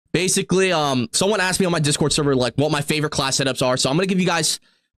basically, someone asked me on my Discord server, like, what my favorite class setups are. So I'm going to give you guys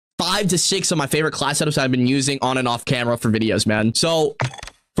 5 to 6 of my favorite class setups I've been using on and off camera for videos, man. So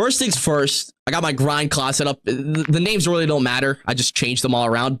first things first, I got my grind class setup. The names really don't matter. I just changed them all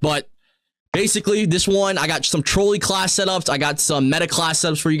around. But basically, this one, I got some trolley class setups. I got some meta class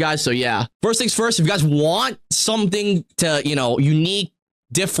setups for you guys. So yeah, first things first, if you guys want something to, you know, unique,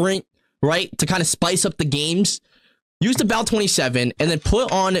 different, right, to kind of spice up the games, use the Bal 27 and then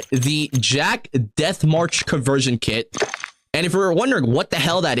put on the Jack Death March conversion kit. And if you're wondering what the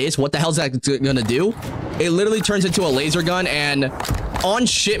hell that is, what the hell's that gonna do? It literally turns into a laser gun, and on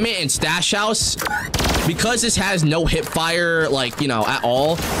shipment in Stash House, because this has no hip fire, like, you know, at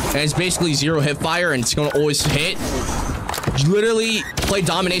all, and it's basically 0 hip fire and it's gonna always hit, you literally play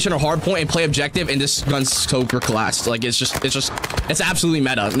domination or hardpoint and play objective, and this gun's super class. Like, it's absolutely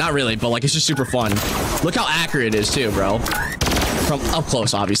meta. Not really, but like, it's just super fun. Look how accurate it is too, bro. From up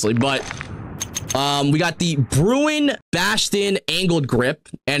close, obviously, but we got the Bruin Bastion angled grip,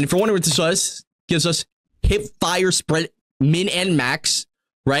 and if you're wondering what this does, gives us hip fire spread min and max,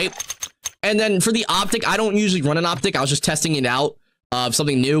 right? And then for the optic, I don't usually run an optic. I was just testing it out of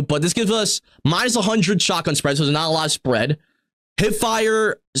something new, but this gives us minus 100 shotgun spread, so there's not a lot of spread. Hip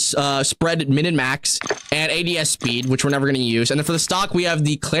fire spread min and max, and ADS speed, which we're never going to use. And then for the stock, we have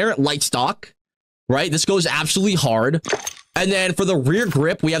the Clarent light stock, right? This goes absolutely hard. And then for the rear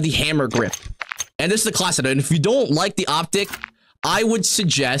grip, we have the hammer grip. And this is the class setup. And if you don't like the optic, I would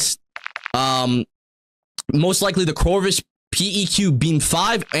suggest most likely the Corvus PEQ Beam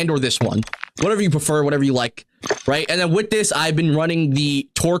 5 and or this one. Whatever you prefer, whatever you like, right? And then with this, I've been running the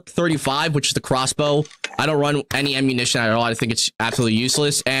Torque 35, which is the crossbow. I don't run any ammunition at all. I think it's absolutely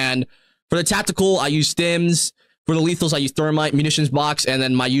useless. And for the tactical, I use stims. For the lethals, I use thermite, munitions box, and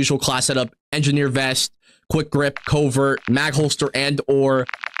then my usual class setup, engineer vest, quick grip, covert, mag holster, and or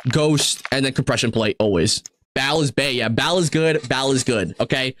ghost, and then compression plate always. Bal is bay. Yeah, Bal is good. Bal is good.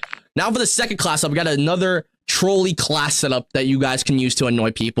 Okay. Now for the second class up, we got another trolley class setup that you guys can use to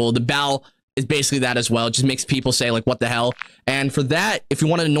annoy people. The Bal is basically that as well. It just makes people say, like, what the hell? And for that, if you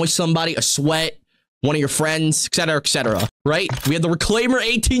want to annoy somebody, a sweat, one of your friends, etc., right? We have the Reclaimer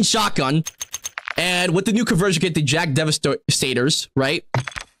 18 shotgun, and with the new conversion kit, the Jack Devastators, right?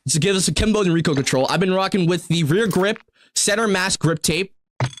 This gives us a Kimbo and Rico control. I've been rocking with the rear grip, center mass grip tape.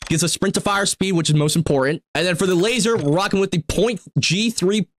 Gives us sprint to fire speed, which is most important. And then for the laser, we're rocking with the Point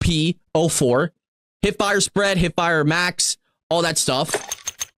G3P04. Hip fire spread, hip fire max, all that stuff.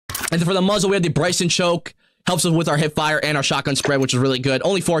 And then for the muzzle, we have the Bryson choke. Helps us with our hip fire and our shotgun spread, which is really good.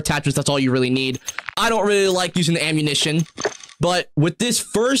 Only 4 attachments, that's all you really need. I don't really like using the ammunition. But with this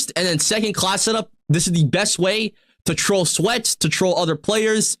first and then second class setup, this is the best way to troll sweats, to troll other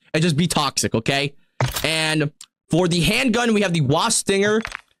players, and just be toxic, okay? And for the handgun, we have the Wasp Stinger,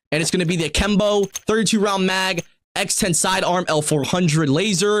 and it's going to be the Akembo 32-round mag, X10 sidearm, L400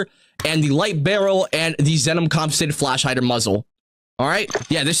 laser, and the light barrel, and the Zenom compensated flash hider muzzle. All right?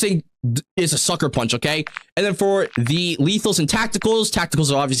 Yeah, this thing is a sucker punch, okay? And then for the lethals and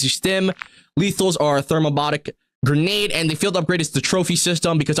tacticals are obviously stim. Lethals are a thermobaric grenade, and the field upgrade is the trophy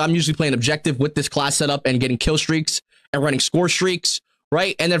system, because I'm usually playing objective with this class setup and getting kill streaks and running score streaks.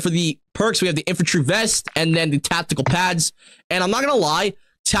 Right? And then for the perks, we have the infantry vest and then the tactical pads. And I'm not gonna lie,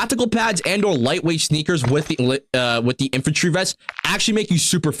 tactical pads and or lightweight sneakers with the infantry vest actually make you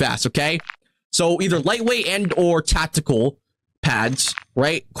super fast, okay? So either lightweight and or tactical pads,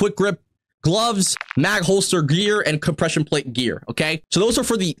 right? Quick grip, gloves, mag holster gear, and compression plate gear, okay? So those are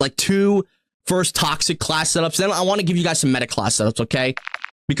for the like 2 first toxic class setups. Then I want to give you guys some meta class setups, okay?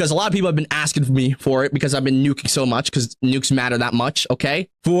 Because a lot of people have been asking me for it because I've been nuking so much, because nukes matter that much, okay?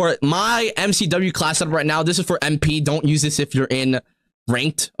 For my MCW class setup right now, this is for MP. Don't use this if you're in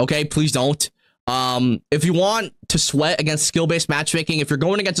ranked, okay? Please don't. If you want to sweat against skill-based matchmaking, if you're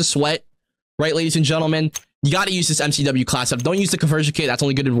going against a sweat, right, ladies and gentlemen, you got to use this MCW class setup. Don't use the conversion kit. That's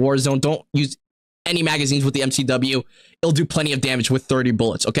only good in Warzone. Don't use any magazines with the MCW. It'll do plenty of damage with 30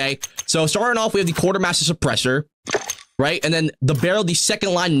 bullets, okay? So starting off, we have the Quartermaster Suppressor, right? And then the barrel, the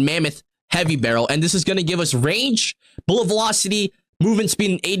second line Mammoth heavy barrel. And this is going to give us range, bullet velocity, movement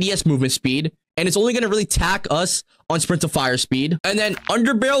speed, and ADS movement speed. And it's only going to really tack us on sprint to fire speed. And then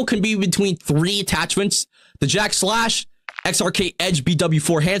underbarrel can be between 3 attachments: the Jack Slash, XRK Edge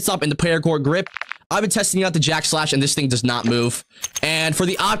BW4 hand stop, and the Paracord grip. I've been testing out the Jack Slash, and this thing does not move. And for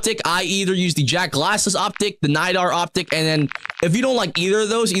the optic, I either use the Jack Glasses optic, the Nidar optic, and then if you don't like either of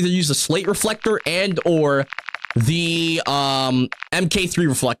those, either use the Slate reflector and or the MK3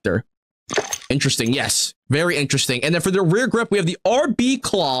 reflector. Interesting. Yes, very interesting. And then for the rear grip, we have the RB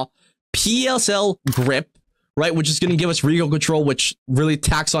Claw PSL grip, right? Which is going to give us recoil control, which really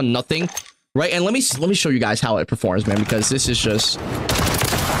tacks on nothing, right? And let me show you guys how it performs, man, because this is just...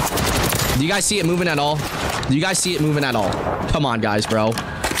 Do you guys see it moving at all? Do you guys see it moving at all? Come on, guys, bro.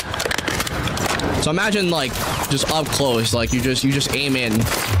 So imagine, like, just up close, like, you just aim in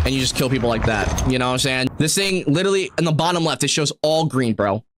and you just kill people like that. You know what I'm saying? This thing, literally, in the bottom left, it shows all green,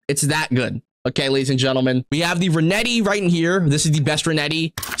 bro. It's that good. Okay, ladies and gentlemen. We have the Renetti right in here. This is the best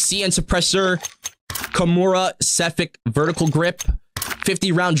Renetti. CN Suppressor, Kimura Cephalic Vertical Grip,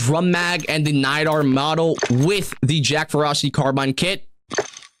 50-round drum mag, and the Nidar model with the Jack Ferocity Carbine kit.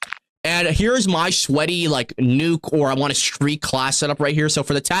 And here's my sweaty, like, nuke, or I want a streak class setup right here. So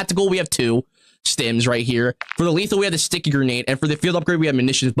for the tactical, we have 2 stims right here. For the lethal, we have the sticky grenade. And for the field upgrade, we have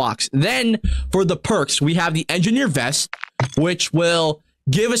munitions box. Then for the perks, we have the engineer vest, which will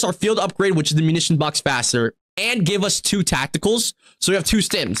give us our field upgrade, which is the munitions box faster, and give us 2 tacticals. So we have 2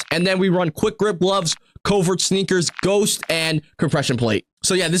 stims. And then we run quick grip gloves, covert sneakers, ghost, and compression plate.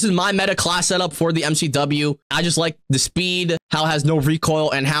 So yeah, this is my meta class setup for the MCW. I just like the speed, how it has no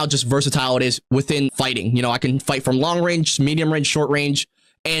recoil, and how just versatile it is within fighting. You know, I can fight from long range, medium range, short range,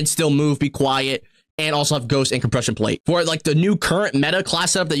 and still move, be quiet, and also have ghost and compression plate. For like the new current meta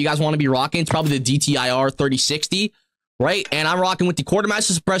class setup that you guys want to be rocking, it's probably the DTIR 3060, right? And I'm rocking with the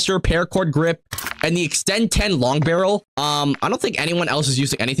quartermaster suppressor, paracord grip, and the extend 10 long barrel. I don't think anyone else is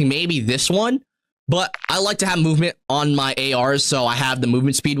using anything, maybe this one. But I like to have movement on my ARs, so I have the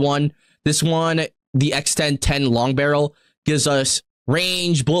movement speed one. This one, the X10 10 long barrel, gives us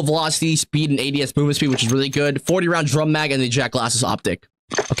range, bullet velocity, speed, and ADS movement speed, which is really good. 40-round drum mag, and the Jack Glasses optic.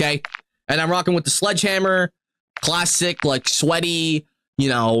 Okay? And I'm rocking with the sledgehammer, classic, like, sweaty, you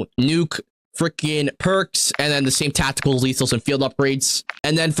know, nuke, freaking perks, and then the same tacticals, lethals, and field upgrades.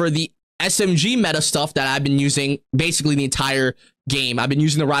 And then for the SMG meta stuff that I've been using basically the entire game, I've been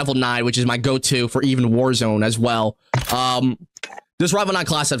using the Rival 9, which is my go-to for even Warzone as well. This Rival 9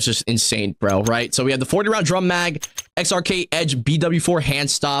 class is just insane, bro, right? So we have the 40-round drum mag, XRK Edge BW4 hand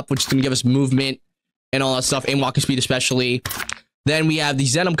stop, which is going to give us movement and all that stuff, aim walking speed especially. Then we have the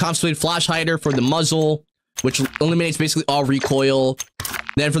Zenom Concentrated Flash Hider for the muzzle, which eliminates basically all recoil.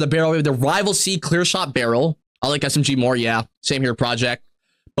 Then for the barrel, we have the Rival C Clear Shot Barrel. I like SMG more, yeah. Same here, Project.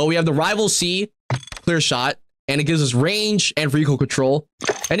 But we have the Rival C Clear Shot, and it gives us range and recoil control.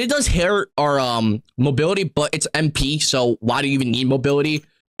 And it does hurt our mobility, but it's MP, so why do you even need mobility?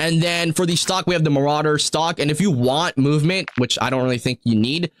 And then for the stock, we have the Marauder stock. And if you want movement, which I don't really think you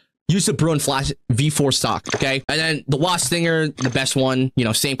need, use the Bruin Flash V4 stock, okay? And then the Wasp Stinger, the best one, you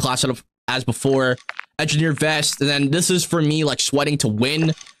know, same class setup as before. Engineer vest, and then this is for me, like, sweating to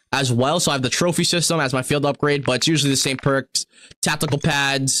win as well. So I have the trophy system as my field upgrade, but it's usually the same perks, tactical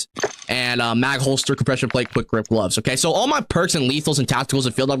pads, and mag holster, compression plate, quick grip gloves. Okay, so all my perks and lethals and tacticals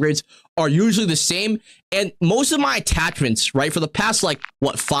and field upgrades are usually the same. And most of my attachments, right, for the past, like,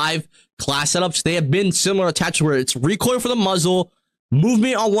 what, 5 class setups, they have been similar attachments where it's recoil for the muzzle,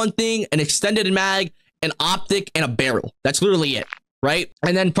 movement on one thing, an extended mag, an optic, and a barrel. That's literally it, right?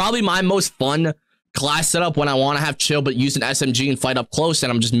 And then probably my most fun class setup when I want to have chill but use an SMG and fight up close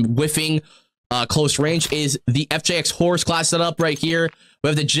and I'm just whiffing close range is the FJX Horse class setup right here. We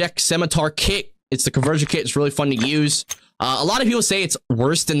have the Jack Scimitar kit. It's the conversion kit. It's really fun to use. A lot of people say it's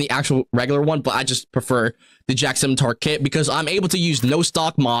worse than the actual regular one, but I just prefer the Jack Scimitar kit because I'm able to use no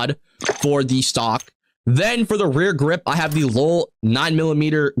stock mod for the stock. Then for the rear grip, I have the Lowell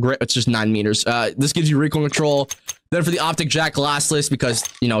 9mm grip. It's just 9 meters. This gives you recoil control. Then for the optic Jack glassless because,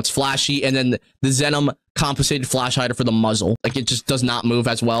 you know, it's flashy. And then the Zenom compensated flash hider for the muzzle. Like, it just does not move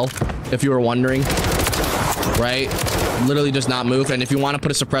as well, if you were wondering. Right? Literally does not move. And if you want to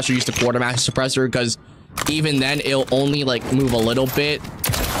put a suppressor, use the quartermaster suppressor because even then, it'll only, like, move a little bit.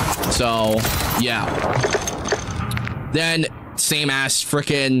 So, yeah. Then, same ass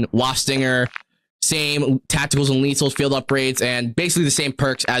freaking Wasp Stinger. Same tacticals and lethals, field upgrades, and basically the same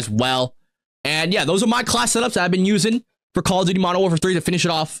perks as well. And yeah, those are my class setups that I've been using for Call of Duty Modern Warfare 3 to finish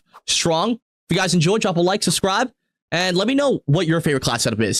it off strong. If you guys enjoyed, drop a like, subscribe, and let me know what your favorite class setup is.